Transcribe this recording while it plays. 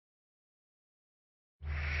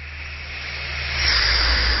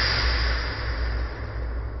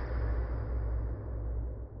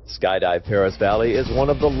Skydive Perris Valley is one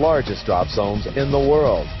of the largest drop zones in the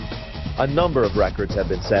world. A number of records have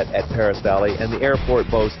been set at Perris Valley, and the airport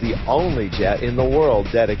boasts the only jet in the world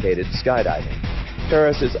dedicated to skydiving.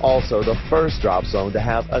 Perris is also the first drop zone to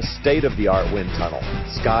have a state-of-the-art wind tunnel,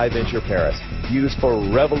 Skyventure Perris, used for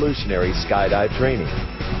revolutionary skydive training.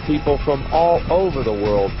 People from all over the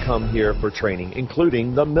world come here for training,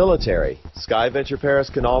 including the military. Skyventure Perris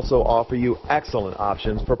can also offer you excellent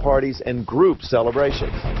options for parties and group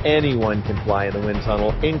celebrations. Anyone can fly in the wind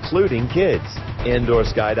tunnel, including kids. Indoor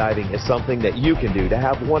skydiving is something that you can do to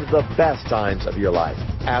have one of the best times of your life.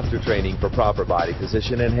 After training for proper body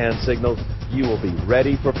position and hand signals, you will be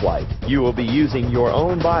ready for flight. You will be using your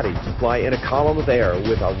own body to fly in a column of air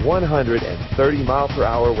with a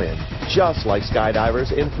 130-mile-per-hour wind, just like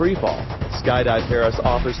skydivers in freefall. Skydive Perris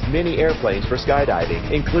offers many airplanes for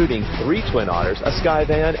skydiving, including 3 Twin Otters, a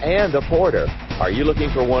Skyvan, and a Porter. Are you looking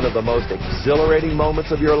for one of the most exhilarating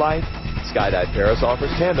moments of your life? Skydive Perris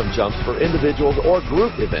offers tandem jumps for individuals or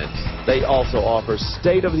group events. They also offer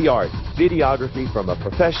state-of-the-art videography from a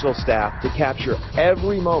professional staff to capture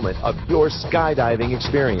every moment of your skydiving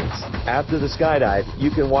experience. After the skydive, you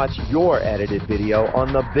can watch your edited video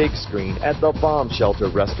on the big screen at the Bomb Shelter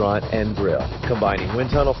Restaurant and Grill. Combining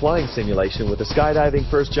wind tunnel flying simulation with a skydiving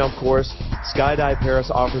first jump course, Skydive Perris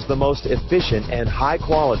offers the most efficient and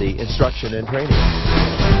high-quality instruction and training.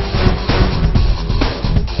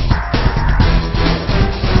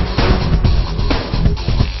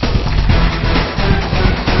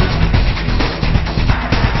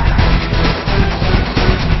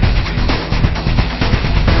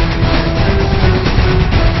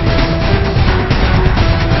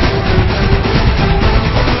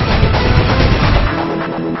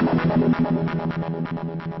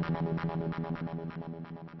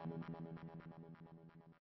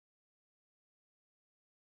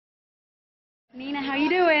 Nina, how you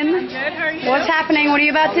doing? I'm good, how are you? What's happening? What are you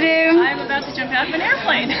about to do? I'm about to jump out of an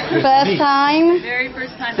airplane. First time? Very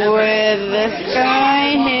first time ever. With this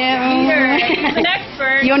guy here. He's an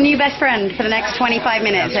expert. Your new best friend for the next 25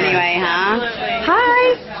 minutes anyway, huh? Absolutely.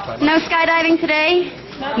 Hi! No skydiving today?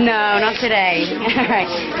 No, not today. All right.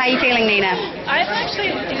 How are you feeling, Nina? I'm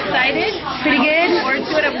actually excited. Pretty good? I'm looking forward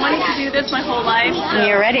to it. I've wanted to do this my whole life. So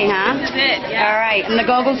You're ready, huh? This is it, yeah. All right. And the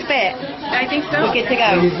goggles fit? I think so. We're good to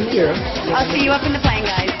go. I'll see you up in the plane,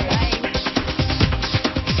 guys. Bye.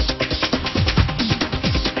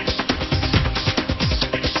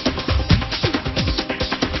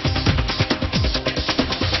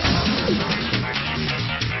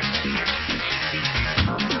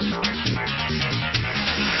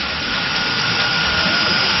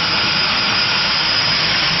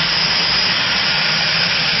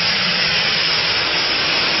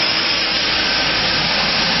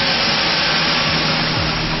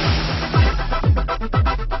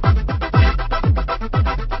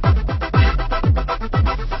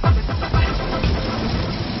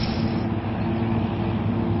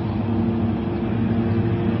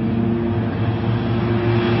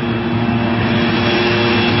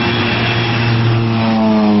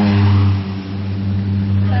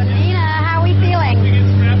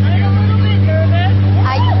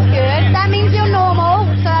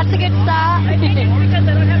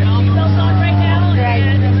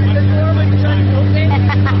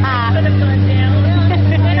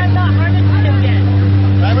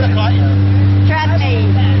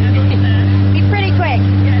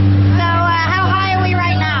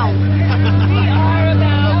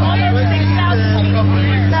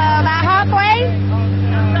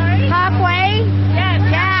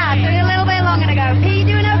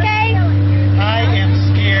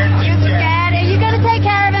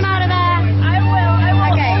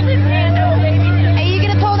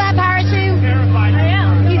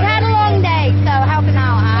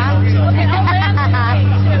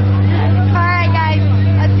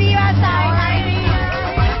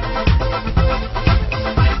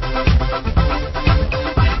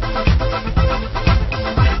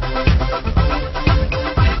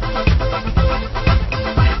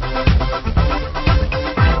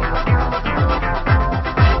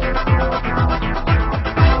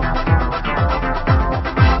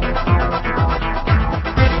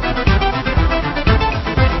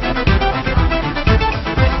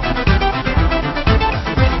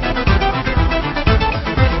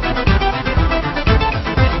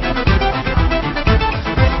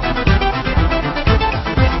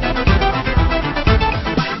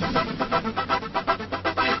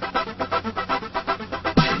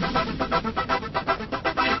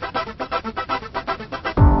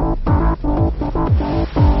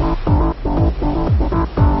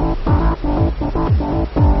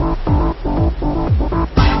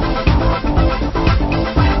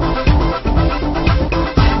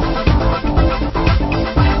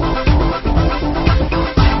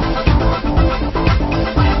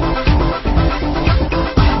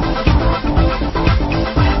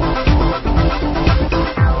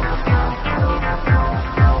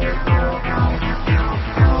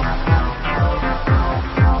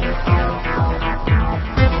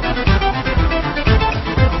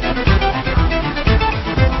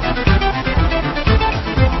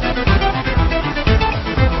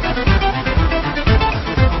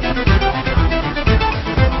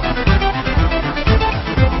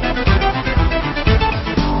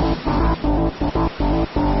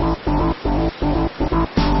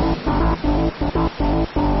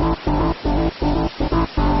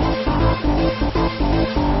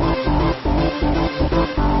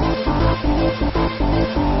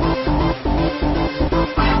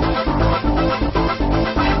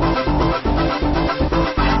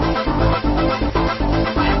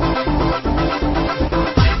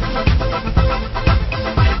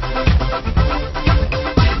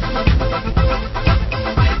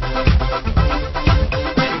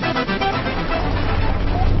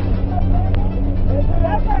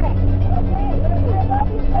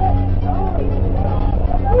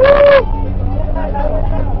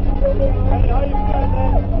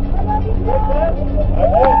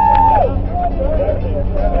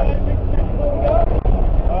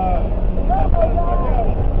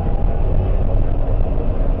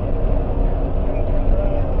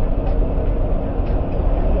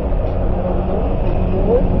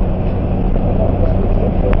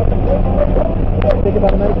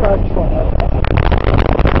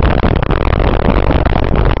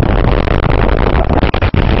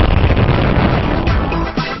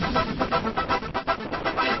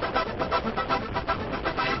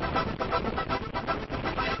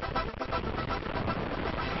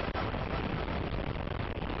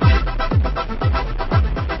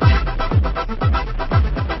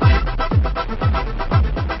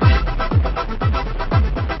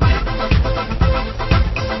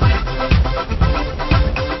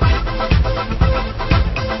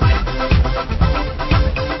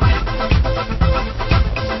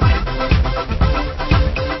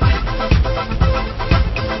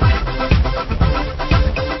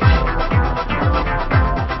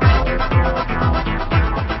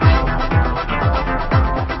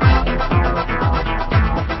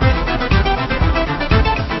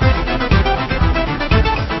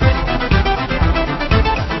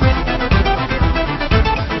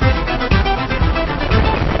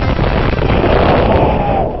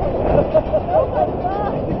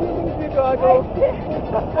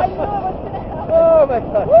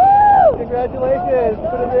 Congratulations.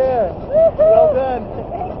 Put it there. Well done.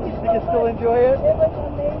 Did you still enjoy it? It was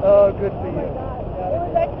amazing. Oh, good for you. It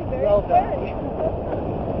was actually very Well done. scary. It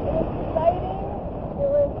was exciting. It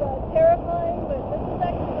was terrifying, but this is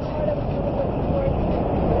actually the part I was really looking forward to.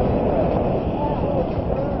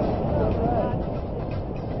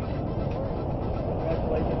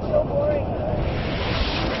 It's so boring.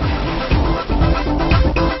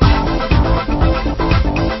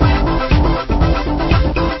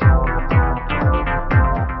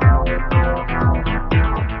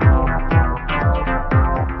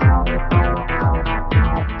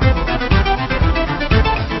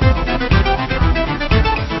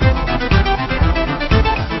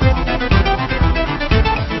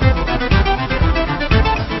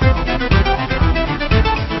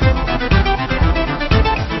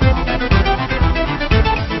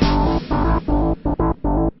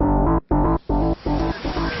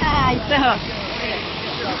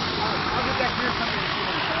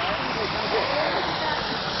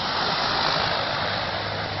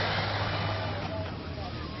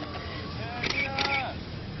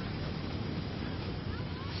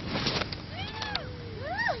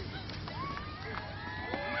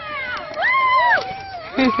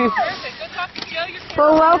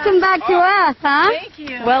 Well, welcome back to Earth, huh? Thank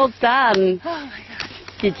you. Well done. Oh my gosh.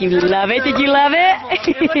 Did you love it? Did you love it?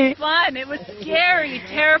 It was fun. It was scary,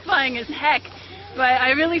 terrifying as heck. But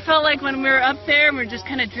I really felt like when we were up there and we were just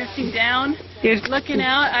kind of drifting down, looking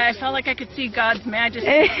out, I felt like I could see God's majesty.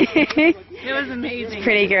 It was amazing.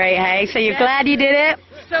 Pretty great, hey? So you're glad you did it?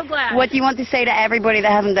 So glad. What do you want to say to everybody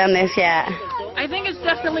that hasn't done this yet? I think it's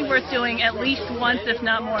definitely worth doing at least once, if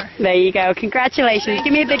not more. There you go. Congratulations. Thank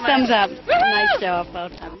Give me a you so big thumbs much. up. Nice job. Well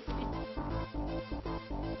done.